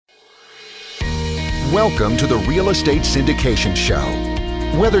Welcome to the Real Estate Syndication Show.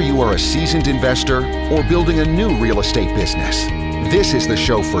 Whether you are a seasoned investor or building a new real estate business, this is the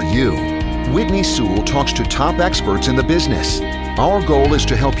show for you. Whitney Sewell talks to top experts in the business. Our goal is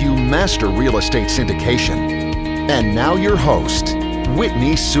to help you master real estate syndication. And now your host,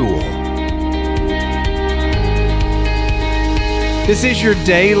 Whitney Sewell. This is your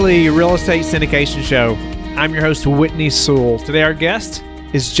daily real estate syndication show. I'm your host, Whitney Sewell. Today our guest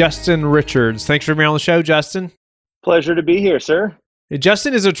is Justin Richards. Thanks for being on the show, Justin. Pleasure to be here, sir.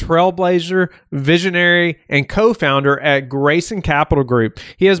 Justin is a trailblazer, visionary, and co-founder at Grayson Capital Group.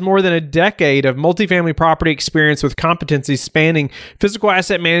 He has more than a decade of multifamily property experience with competencies spanning physical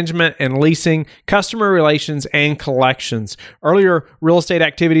asset management and leasing, customer relations, and collections. Earlier real estate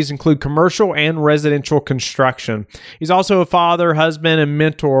activities include commercial and residential construction. He's also a father, husband, and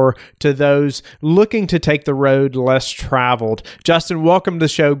mentor to those looking to take the road less traveled. Justin, welcome to the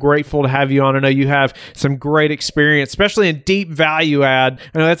show. Grateful to have you on. I know you have some great experience, especially in deep value add.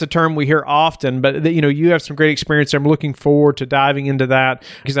 I know that's a term we hear often, but you have some great experience. I'm looking forward to diving into that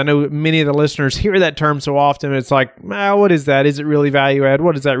because I know many of the listeners hear that term so often. It's like, what is that? Is it really value add?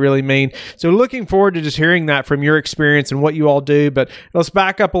 What does that really mean? So looking forward to just hearing that from your experience and what you all do. But let's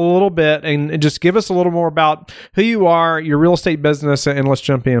back up a little bit and just give us a little more about who you are, your real estate business, and let's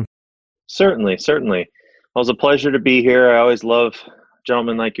jump in. Certainly. Well, it's a pleasure to be here. I always love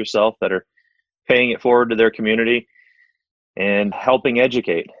gentlemen like yourself that are paying it forward to their community and helping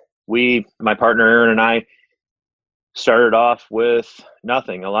educate. My partner Aaron and I started off with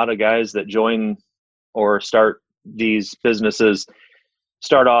nothing. A lot of guys that join or start these businesses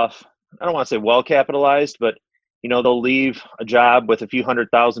start off, I don't want to say well capitalized, but they'll leave a job with a few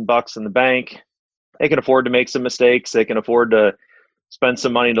 $100,000 in the bank. They can afford to make some mistakes. They can afford to spend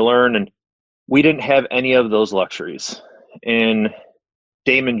some money to learn. And we didn't have any of those luxuries. And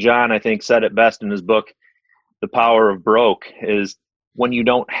Damon John, I think, said it best in his book, The Power of Broke, is when you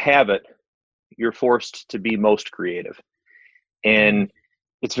don't have it, you're forced to be most creative. And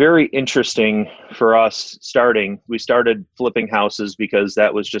it's very interesting for us we started flipping houses because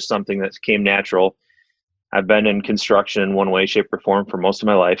that was just something that came natural. I've been in construction in one way, shape, or form for most of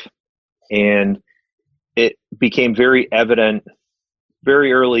my life. And it became very evident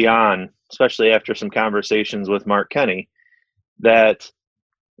very early on, especially after some conversations with Mark Kenny, that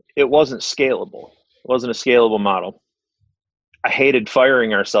it wasn't scalable. It wasn't a scalable model. I hated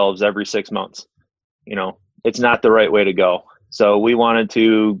firing ourselves every 6 months. It's not the right way to go. So we wanted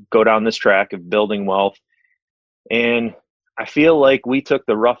to go down this track of building wealth. And I feel like we took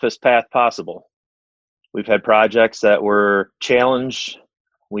the roughest path possible. We've had projects that were challenged.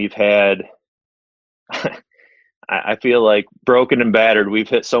 We've had, I feel like, broken and battered. We've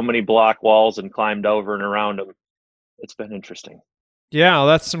hit so many block walls and climbed over and around them. It's been interesting. Yeah,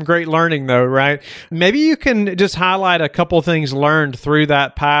 that's some great learning though, right? Maybe you can just highlight a couple of things learned through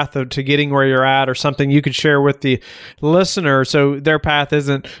that path to getting where you're at, or something you could share with the listener so their path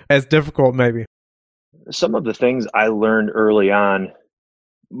isn't as difficult maybe. Some of the things I learned early on,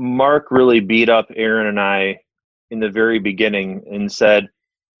 Mark really beat up Aaron and I in the very beginning and said,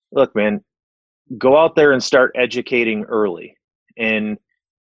 look, man, go out there and start educating early and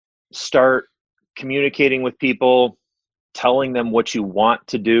start communicating with people, telling them what you want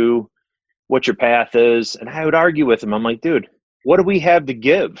to do, what your path is. And I would argue with him. I'm like, dude, what do we have to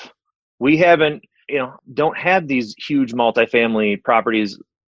give? We don't have these huge multifamily properties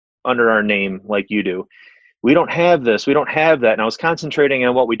under our name like you do. We don't have this. We don't have that. And I was concentrating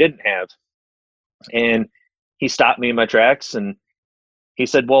on what we didn't have. And he stopped me in my tracks and he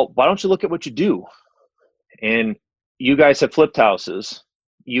said, well, why don't you look at what you do? And you guys have flipped houses.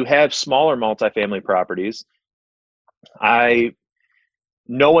 You have smaller multifamily properties.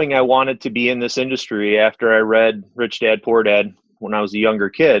 Knowing I wanted to be in this industry after I read Rich Dad, Poor Dad when I was a younger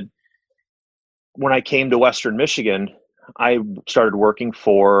kid, when I came to Western Michigan, I started working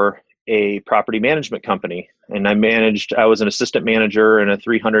for a property management company. And I was an assistant manager in a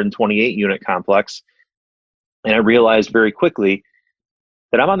 328 unit complex. And I realized very quickly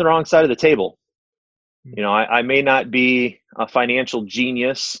that I'm on the wrong side of the table. I may not be a financial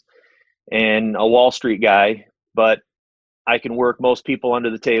genius and a Wall Street guy, but I can work most people under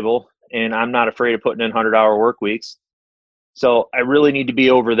the table, and I'm not afraid of putting in 100-hour work weeks. So I really need to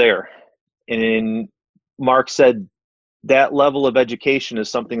be over there. And Mark said that level of education is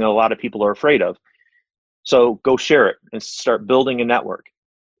something that a lot of people are afraid of. So go share it and start building a network.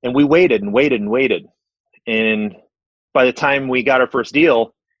 And we waited. And by the time we got our first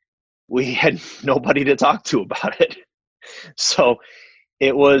deal, we had nobody to talk to about it. So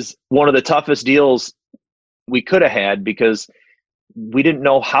it was one of the toughest deals we could have had because we didn't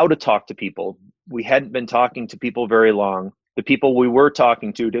know how to talk to people. we hadn't been talking to people very long. The people we were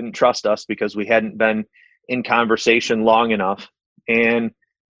talking to didn't trust us because we hadn't been in conversation long enough. And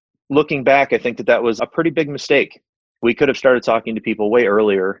looking back, I think that was a pretty big mistake. We could have started talking to people way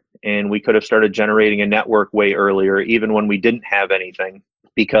earlier, and we could have started generating a network way earlier, even when we didn't have anything,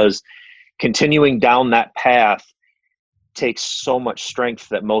 because continuing down that path takes so much strength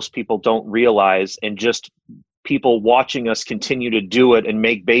that most people don't realize. And just people watching us continue to do it and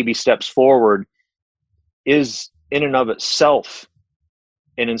make baby steps forward is in and of itself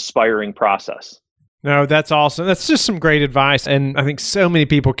an inspiring process. No, that's awesome. That's just some great advice. And I think so many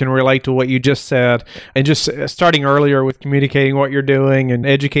people can relate to what you just said. And just starting earlier with communicating what you're doing and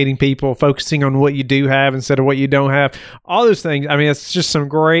educating people, focusing on what you do have instead of what you don't have, all those things. I mean, it's just some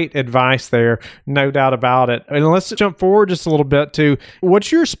great advice there, no doubt about it. And let's jump forward just a little bit to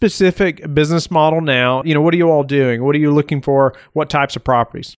what's your specific business model now? What are you all doing? What are you looking for? What types of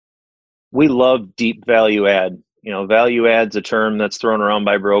properties? We love deep value add. Value add's a term that's thrown around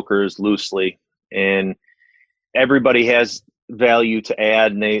by brokers loosely. And everybody has value to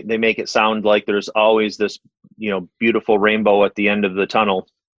add, and they make it sound like there's always this, beautiful rainbow at the end of the tunnel.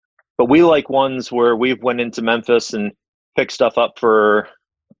 But we like ones where we've went into Memphis and picked stuff up for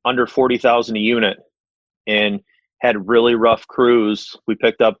under $40,000 a unit and had really rough crews. We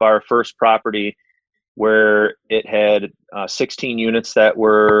picked up our first property where it had 16 units that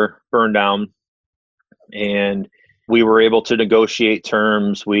were burned down, and we were able to negotiate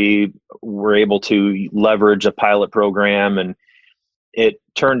terms. We were able to leverage a pilot program, and it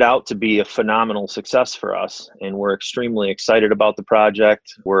turned out to be a phenomenal success for us. And we're extremely excited about the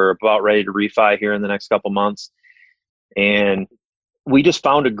project. We're about ready to refi here in the next couple months. And we just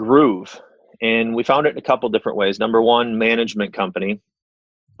found a groove, and we found it in a couple different ways. Number one, management company.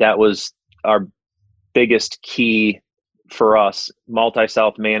 That was our biggest key for us.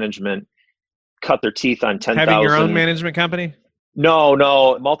 Multi-South Management cut their teeth on 10,000. Having your own management company? No.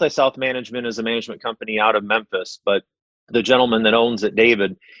 Multi-South Management is a management company out of Memphis, but the gentleman that owns it,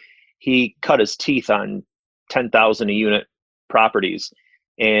 David, he cut his teeth on 10,000 a unit properties,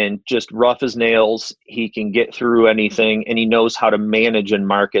 and just rough as nails. He can get through anything, and he knows how to manage in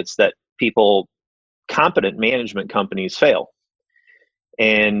markets that competent management companies fail.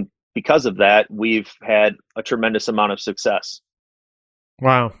 And because of that, we've had a tremendous amount of success.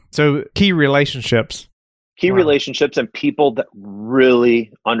 Wow. So key relationships. Relationships and people that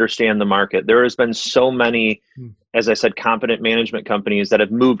really understand the market. There has been so many, as I said, competent management companies that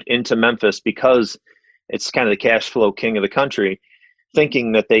have moved into Memphis because it's kind of the cash flow king of the country,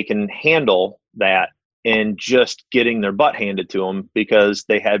 thinking that they can handle that and just getting their butt handed to them because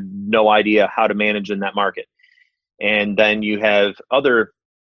they had no idea how to manage in that market. And then you have other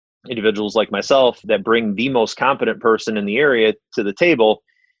individuals like myself that bring the most competent person in the area to the table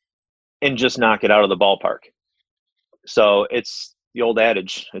and just knock it out of the ballpark. So it's the old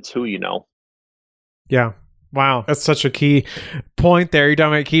adage, it's who you know. Yeah. Wow. That's such a key point there. You're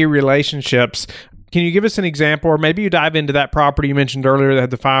talking about key relationships. Can you give us an example, or maybe you dive into that property you mentioned earlier that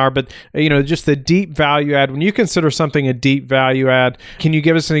had the fire, but just the deep value add. When you consider something a deep value add, can you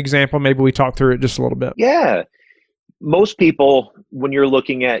give us an example? Maybe we talk through it just a little bit. Yeah. Most people, when you're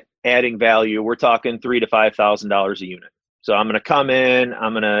looking at adding value, we're talking $3,000 to $5,000 a unit. So I'm going to come in,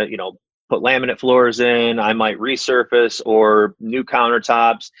 I'm going to, put laminate floors in, I might resurface or new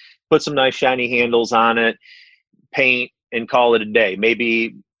countertops, put some nice shiny handles on it, paint, and call it a day.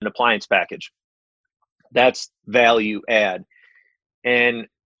 Maybe an appliance package. That's value add. And,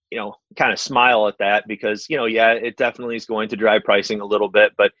 kind of smile at that because, it definitely is going to drive pricing a little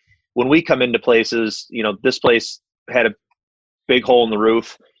bit. But when we come into places, this place had a big hole in the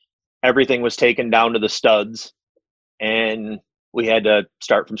roof. Everything was taken down to the studs, and we had to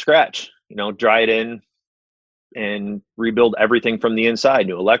start from scratch, dry it in and rebuild everything from the inside,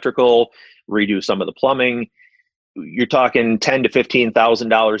 new electrical, redo some of the plumbing. You're talking $10,000 to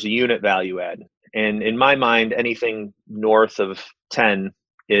 $15,000 a unit value add. And in my mind, anything north of 10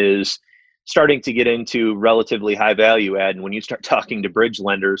 is starting to get into relatively high value add. And when you start talking to bridge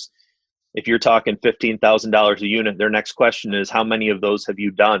lenders, if you're talking $15,000 a unit, their next question is, how many of those have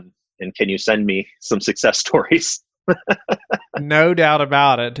you done? And can you send me some success stories? No doubt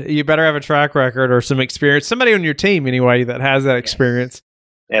about it. You better have a track record or some experience. Somebody on your team, anyway, that has that experience.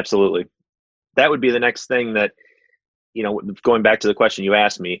 Absolutely. That would be the next thing that, going back to the question you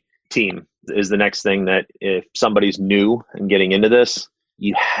asked me, team is the next thing that if somebody's new and getting into this,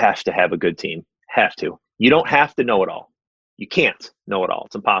 you have to have a good team. Have to. You don't have to know it all. You can't know it all.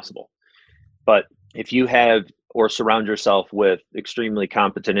 It's impossible. But if you have or surround yourself with extremely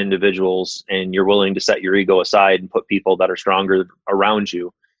competent individuals and you're willing to set your ego aside and put people that are stronger around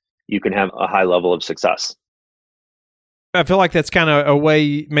you, you can have a high level of success. I feel like that's kind of a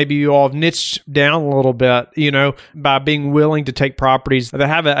way maybe you all have niched down a little bit, by being willing to take properties that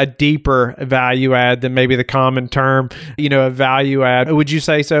have a deeper value add than maybe the common term, a value add. Would you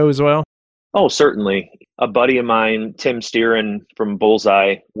say so as well? Oh, certainly. A buddy of mine, Tim Steeran from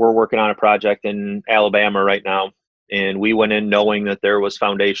Bullseye, we're working on a project in Alabama right now. And we went in knowing that there was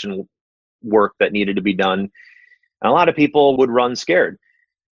foundation work that needed to be done. And a lot of people would run scared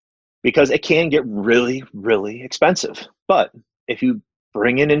because it can get really, really expensive. But if you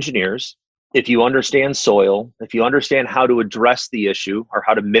bring in engineers, if you understand soil, if you understand how to address the issue or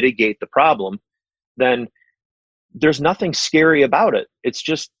how to mitigate the problem, then there's nothing scary about it. It's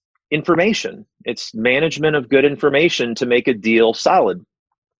just information. It's management of good information to make a deal solid.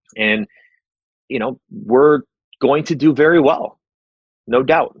 And, we're going to do very well, no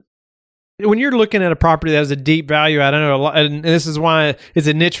doubt. When you're looking at a property that has a deep value add, I know a lot, and this is why it's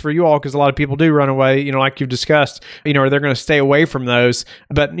a niche for you all, because a lot of people do run away, like you've discussed, or they're going to stay away from those,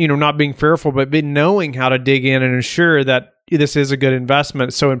 but, not being fearful, but knowing how to dig in and ensure that this is a good investment.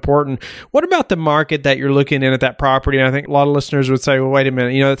 It's so important. What about the market that you're looking in at that property? And I think a lot of listeners would say, well, wait a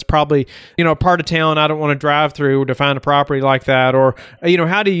minute, it's probably, a part of town I don't want to drive through to find a property like that. Or,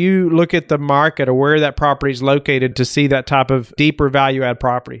 how do you look at the market or where that property is located to see that type of deeper value add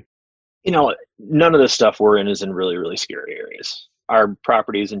property? None of the stuff we're in is in really, really scary areas. Our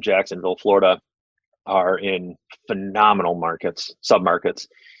properties in Jacksonville, Florida are in phenomenal markets, submarkets.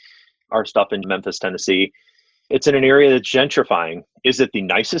 Our stuff in Memphis, Tennessee, it's in an area that's gentrifying. Is it the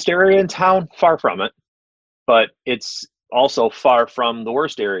nicest area in town? Far from it. But it's also far from the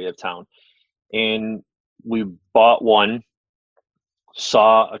worst area of town. And we bought one,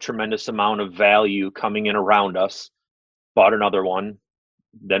 saw a tremendous amount of value coming in around us, bought another one,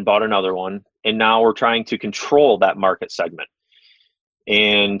 then bought another one. And now we're trying to control that market segment.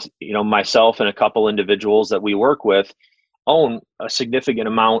 And, myself and a couple individuals that we work with own a significant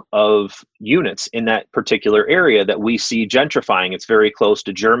amount of units in that particular area that we see gentrifying. It's very close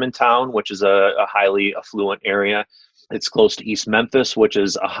to Germantown, which is a highly affluent area. It's close to East Memphis, which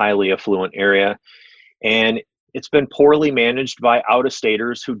is a highly affluent area. And it's been poorly managed by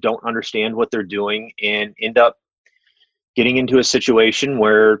out-of-staters who don't understand what they're doing and end up getting into a situation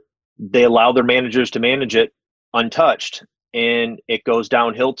where they allow their managers to manage it untouched. And it goes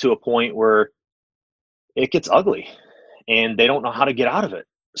downhill to a point where it gets ugly and they don't know how to get out of it.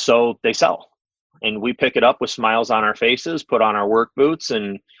 So they sell. And we pick it up with smiles on our faces, put on our work boots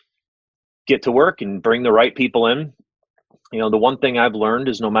and get to work and bring the right people in. The one thing I've learned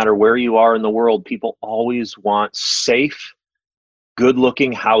is no matter where you are in the world, people always want safe,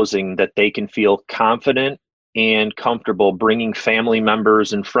 good-looking housing that they can feel confident and comfortable bringing family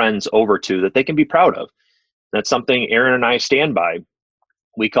members and friends over to, that they can be proud of. That's something Aaron and I stand by.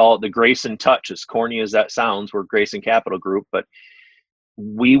 We call it the Grayson touch. As corny as that sounds, we're Grayson Capital Group, but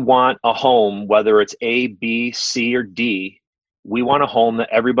we want a home, whether it's A, B, C, or D, we want a home that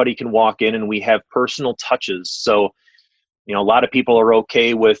everybody can walk in and we have personal touches. So, a lot of people are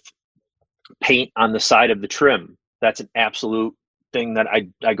okay with paint on the side of the trim. That's an absolute thing that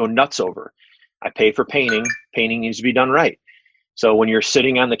I go nuts over. I pay for painting. Painting needs to be done right. So when you're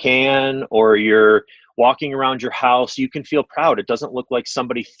sitting on the can or you're walking around your house, you can feel proud. It doesn't look like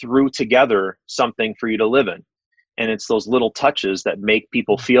somebody threw together something for you to live in. And it's those little touches that make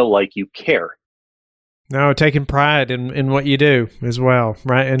people feel like you care. No, taking pride in what you do as well,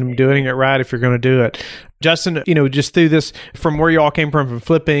 right? And doing it right if you're going to do it. Justin, just through this, from where you all came from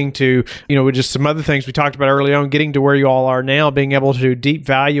flipping to, with just some other things we talked about early on, getting to where you all are now, being able to do deep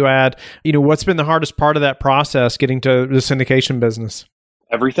value add, what's been the hardest part of that process, getting to the syndication business?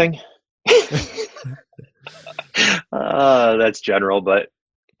 Everything. That's general, but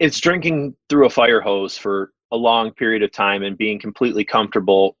it's drinking through a fire hose for a long period of time and being completely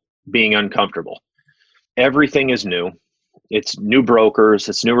comfortable being uncomfortable. Everything is new. It's new brokers,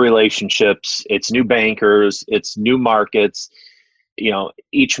 it's new relationships, it's new bankers, it's new markets.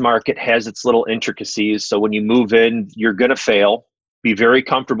 Each market has its little intricacies. So when you move in, you're going to fail. Be very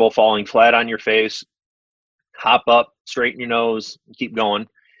comfortable falling flat on your face, hop up, straighten your nose, keep going.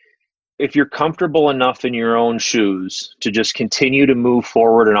 If you're comfortable enough in your own shoes to just continue to move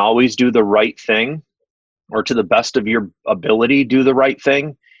forward and always do the right thing, or to the best of your ability, do the right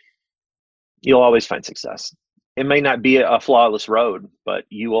thing, you'll always find success. It may not be a flawless road, but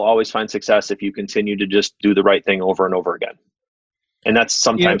you will always find success if you continue to just do the right thing over and over again. And that's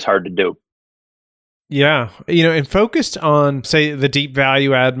sometimes hard to do. Yeah. And focused on, say, the deep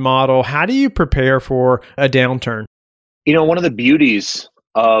value add model, how do you prepare for a downturn? One of the beauties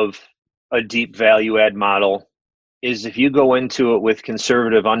of a deep value add model is if you go into it with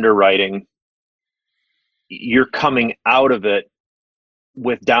conservative underwriting, you're coming out of it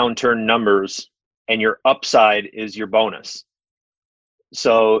with downturn numbers, and your upside is your bonus.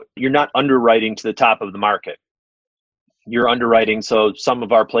 So you're not underwriting to the top of the market. You're underwriting. So some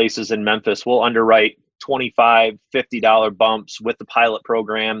of our places in Memphis will underwrite $25, $50 bumps with the pilot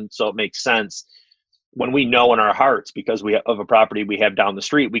program. So it makes sense. When we know in our hearts, because we have a property we have down the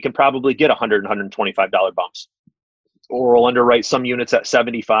street, we can probably get $100, $125 bumps. Or we'll underwrite some units at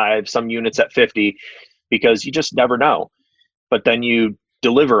 75, some units at 50, because you just never know. But then you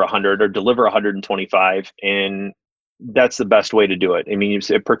deliver 100 or deliver 125, and that's the best way to do it. I mean,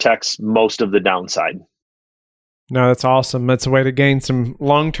 it protects most of the downside. No, that's awesome. That's a way to gain some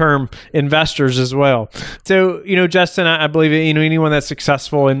long-term investors as well. So, Justin, I believe, anyone that's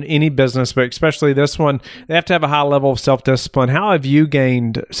successful in any business, but especially this one, they have to have a high level of self-discipline. How have you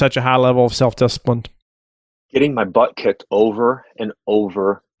gained such a high level of self-discipline? Getting my butt kicked over and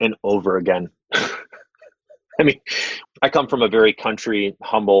over and over again. I mean, I come from a very country,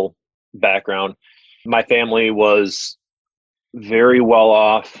 humble background. My family was very well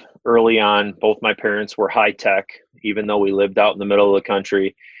off early on. Both my parents were high tech, even though we lived out in the middle of the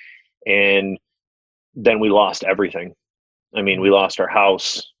country. And then we lost everything. I mean, we lost our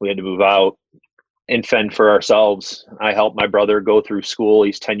house. We had to move out and fend for ourselves. I helped my brother go through school.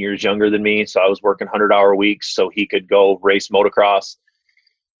 He's 10 years younger than me. So I was working 100-hour weeks so he could go race motocross.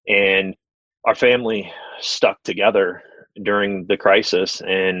 And our family stuck together during the crisis.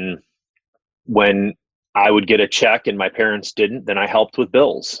 And when I would get a check and my parents didn't, then I helped with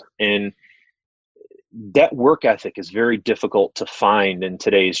bills. And that work ethic is very difficult to find in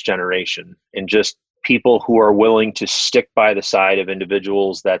today's generation. And just people who are willing to stick by the side of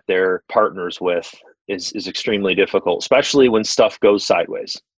individuals that they're partners with is extremely difficult, especially when stuff goes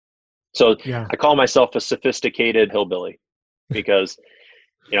sideways. So yeah. I call myself a sophisticated hillbilly because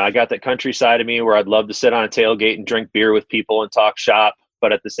I got that country side of me where I'd love to sit on a tailgate and drink beer with people and talk shop.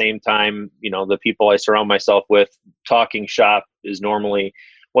 But at the same time, the people I surround myself with talking shop is normally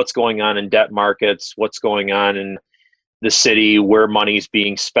what's going on in debt markets, what's going on in the city, where money's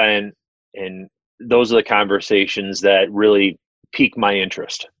being spent. And those are the conversations that really pique my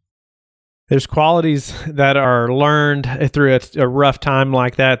interest. There's qualities that are learned through a rough time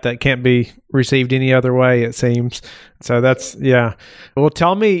like that can't be received any other way, it seems. So that's, yeah. Well,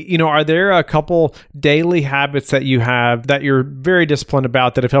 tell me, are there a couple daily habits that you have that you're very disciplined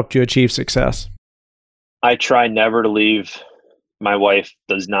about that have helped you achieve success? I try never to leave. My wife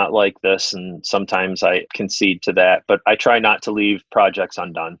does not like this, and sometimes I concede to that, but I try not to leave projects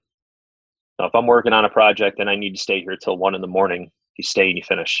undone. Now, if I'm working on a project and I need to stay here till 1 a.m, you stay and you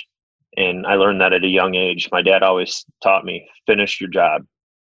finish. And I learned that at a young age. My dad always taught me, finish your job.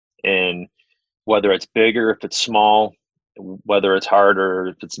 And whether it's big or if it's small, whether it's hard or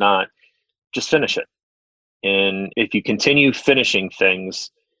if it's not, just finish it. And if you continue finishing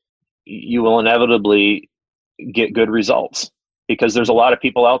things, you will inevitably get good results, because there's a lot of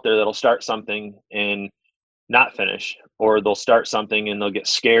people out there that'll start something and not finish, or they'll start something and they'll get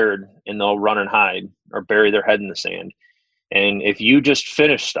scared and they'll run and hide or bury their head in the sand. And if you just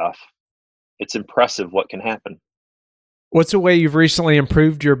finish stuff, it's impressive what can happen. What's a way you've recently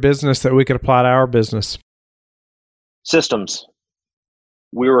improved your business that we could apply to our business? Systems.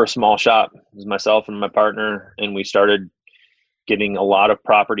 We were a small shop. It was myself and my partner, and we started getting a lot of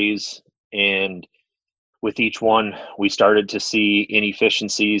properties. And with each one, we started to see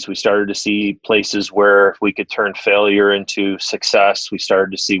inefficiencies. We started to see places where we could turn failure into success. We started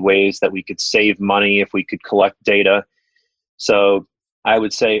to see ways that we could save money if we could collect data. So I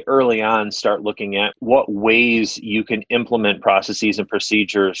would say early on, start looking at what ways you can implement processes and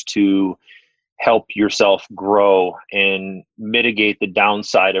procedures to help yourself grow and mitigate the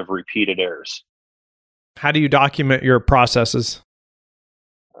downside of repeated errors. How do you document your processes?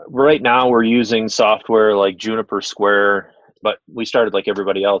 Right now, we're using software like Juniper Square, but we started like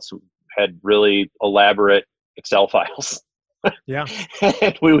everybody else, who had really elaborate Excel files. Yeah.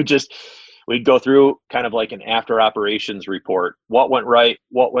 And we'd go through kind of like an after operations report. What went right?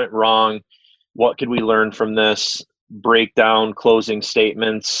 What went wrong? What could we learn from this? Break down closing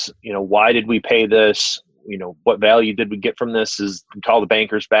statements. Why did we pay this? What value did we get from this? Call the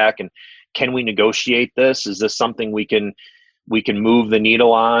bankers back and can we negotiate this? Is this something we can move the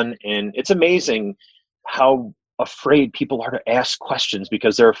needle on? And it's amazing how afraid people are to ask questions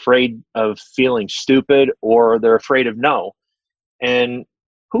because they're afraid of feeling stupid or they're afraid of no. And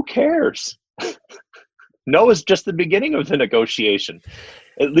who cares? No is just the beginning of the negotiation.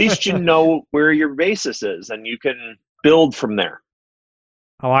 At least you know where your basis is and you can build from there.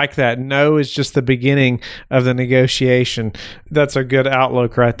 I like that. No is just the beginning of the negotiation. That's a good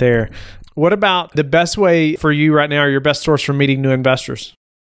outlook right there. What about the best way for you right now, or your best source for meeting new investors?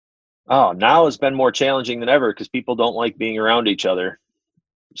 Oh, now it's been more challenging than ever because people don't like being around each other.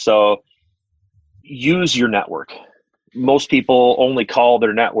 So use your network. Most people only call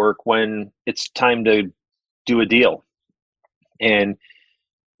their network when it's time to do a deal. And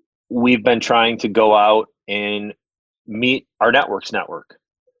we've been trying to go out and meet our network's network.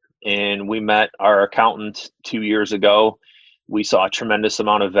 And we met our accountant 2 years ago. We saw a tremendous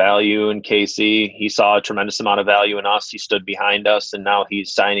amount of value in Casey. He saw a tremendous amount of value in us. He stood behind us, and now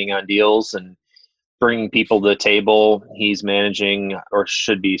he's signing on deals and bringing people to the table. He's managing, or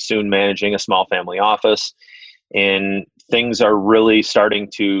should be soon managing, a small family office. And things are really starting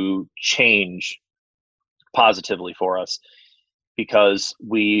to change positively for us because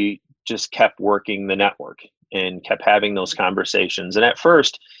we just kept working the network and kept having those conversations. And at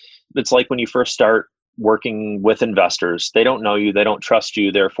first, it's like when you first start working with investors, they don't know you, they don't trust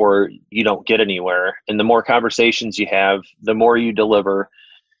you, therefore you don't get anywhere. And the more conversations you have, the more you deliver,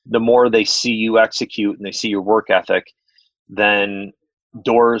 the more they see you execute and they see your work ethic, then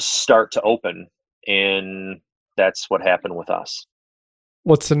doors start to open. And that's what happened with us.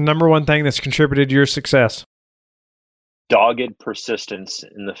 What's the number one thing that's contributed to your success? Dogged persistence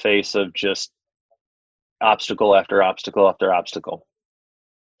in the face of just obstacle after obstacle after obstacle.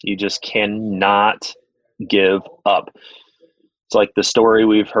 You just cannot give up. It's like the story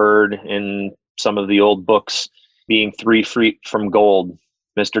we've heard in some of the old books, being 3 feet from gold.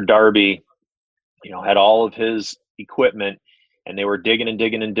 Mr. Darby, had all of his equipment, and they were digging and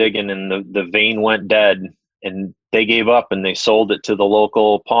digging and digging, and the vein went dead, and they gave up and they sold it to the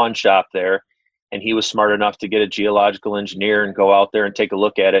local pawn shop there. And he was smart enough to get a geological engineer and go out there and take a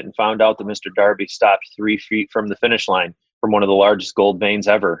look at it, and found out that Mr. Darby stopped 3 feet from the finish line from one of the largest gold veins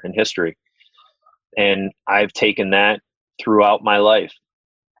ever in history. And I've taken that throughout my life.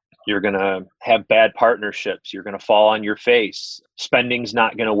 You're going to have bad partnerships. You're going to fall on your face. Spending's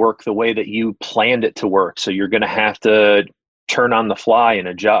not going to work the way that you planned it to work. So you're going to have to turn on the fly and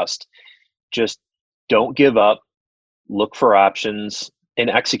adjust. Just don't give up, look for options, and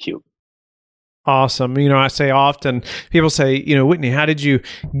execute. Awesome. I say often, people say, Whitney, how did you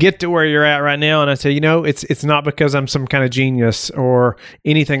get to where you're at right now? And I say, it's not because I'm some kind of genius or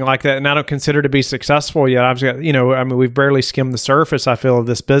anything like that. And I don't consider to be successful yet. I've got, we've barely skimmed the surface, I feel, of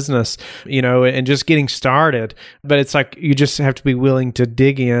this business, and just getting started. But it's like, you just have to be willing to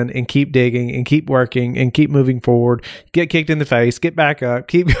dig in and keep digging and keep working and keep moving forward, get kicked in the face, get back up,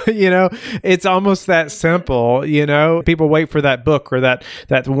 keep, it's almost that simple. People wait for that book or that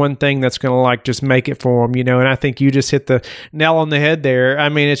one thing that's going to just make it for them, and I think you just hit the nail on the head there. I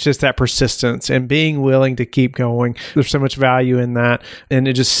mean, it's just that persistence and being willing to keep going. There's so much value in that, and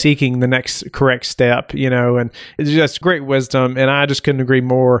just seeking the next correct step, and it's just great wisdom, and I just couldn't agree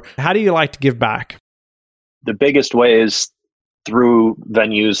more. How do you like to give back? The biggest way is through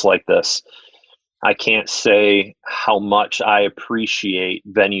venues like this. I can't say how much I appreciate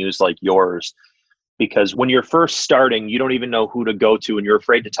venues like yours. Because when you're first starting, you don't even know who to go to, and you're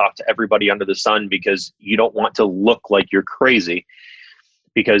afraid to talk to everybody under the sun because you don't want to look like you're crazy,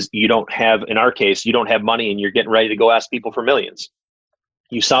 because you don't have, in our case, you don't have money and you're getting ready to go ask people for millions.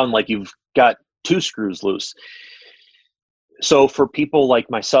 You sound like you've got 2 screws loose. So for people like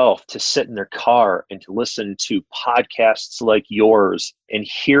myself to sit in their car and to listen to podcasts like yours and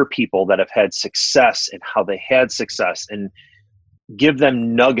hear people that have had success and how they had success and give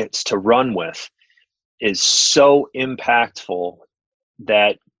them nuggets to run with, is so impactful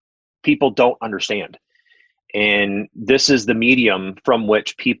that people don't understand. And this is the medium from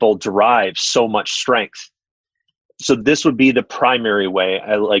which people derive so much strength. So this would be the primary way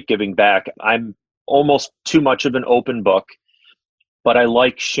I like giving back. I'm almost too much of an open book, but I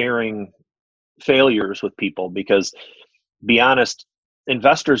like sharing failures with people because, be honest,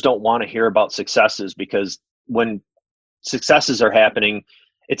 investors don't want to hear about successes, because when successes are happening,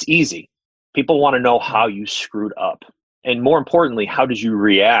 it's easy. People want to know how you screwed up. And more importantly, how did you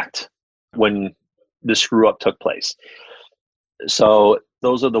react when the screw up took place? So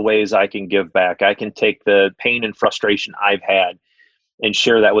those are the ways I can give back. I can take the pain and frustration I've had and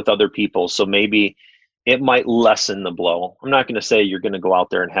share that with other people. So maybe it might lessen the blow. I'm not going to say you're going to go out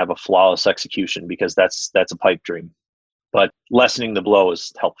there and have a flawless execution, because that's a pipe dream. But lessening the blow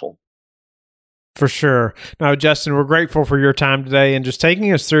is helpful. For sure. Now, Justin, we're grateful for your time today and just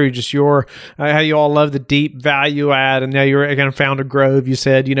taking us through just your, how you all love the deep value add, and now you're going to found a Grove, you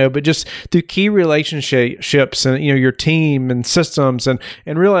said, but just through key relationships and, your team and systems. And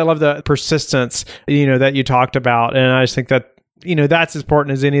really, I love the persistence, that you talked about. And I just think that that's as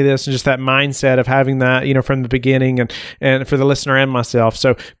important as any of this, and just that mindset of having that, from the beginning, and for the listener and myself.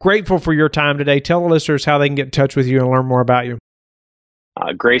 So grateful for your time today. Tell the listeners how they can get in touch with you and learn more about you.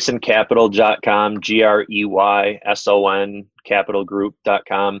 GreysonCapital.com, GREYSON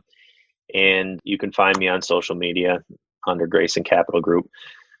capitalgroup.com. And you can find me on social media under Grayson Capital Group.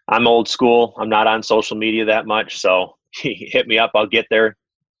 I'm old school. I'm not on social media that much, so hit me up. I'll get there.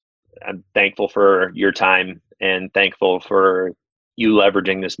 I'm thankful for your time and thankful for you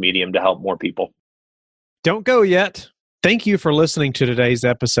leveraging this medium to help more people. Don't go yet. Thank you for listening to today's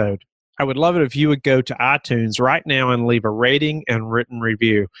episode. I would love it if you would go to iTunes right now and leave a rating and written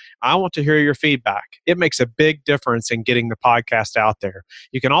review. I want to hear your feedback. It makes a big difference in getting the podcast out there.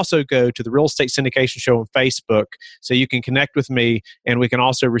 You can also go to the Real Estate Syndication Show on Facebook so you can connect with me, and we can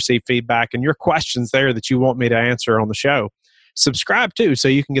also receive feedback and your questions there that you want me to answer on the show. Subscribe too so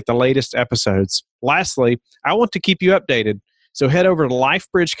you can get the latest episodes. Lastly, I want to keep you updated. So head over to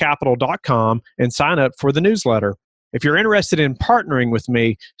lifebridgecapital.com and sign up for the newsletter. If you're interested in partnering with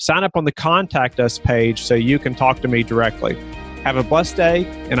me, sign up on the Contact Us page so you can talk to me directly. Have a blessed day,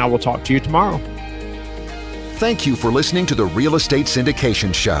 and I will talk to you tomorrow. Thank you for listening to the Real Estate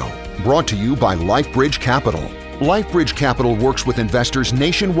Syndication Show, brought to you by LifeBridge Capital. LifeBridge Capital works with investors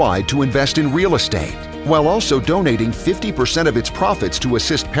nationwide to invest in real estate, while also donating 50% of its profits to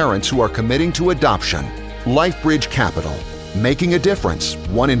assist parents who are committing to adoption. LifeBridge Capital, making a difference,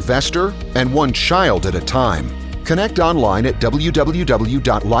 one investor and one child at a time. Connect online at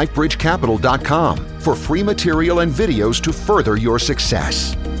www.lifebridgecapital.com for free material and videos to further your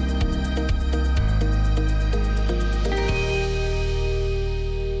success.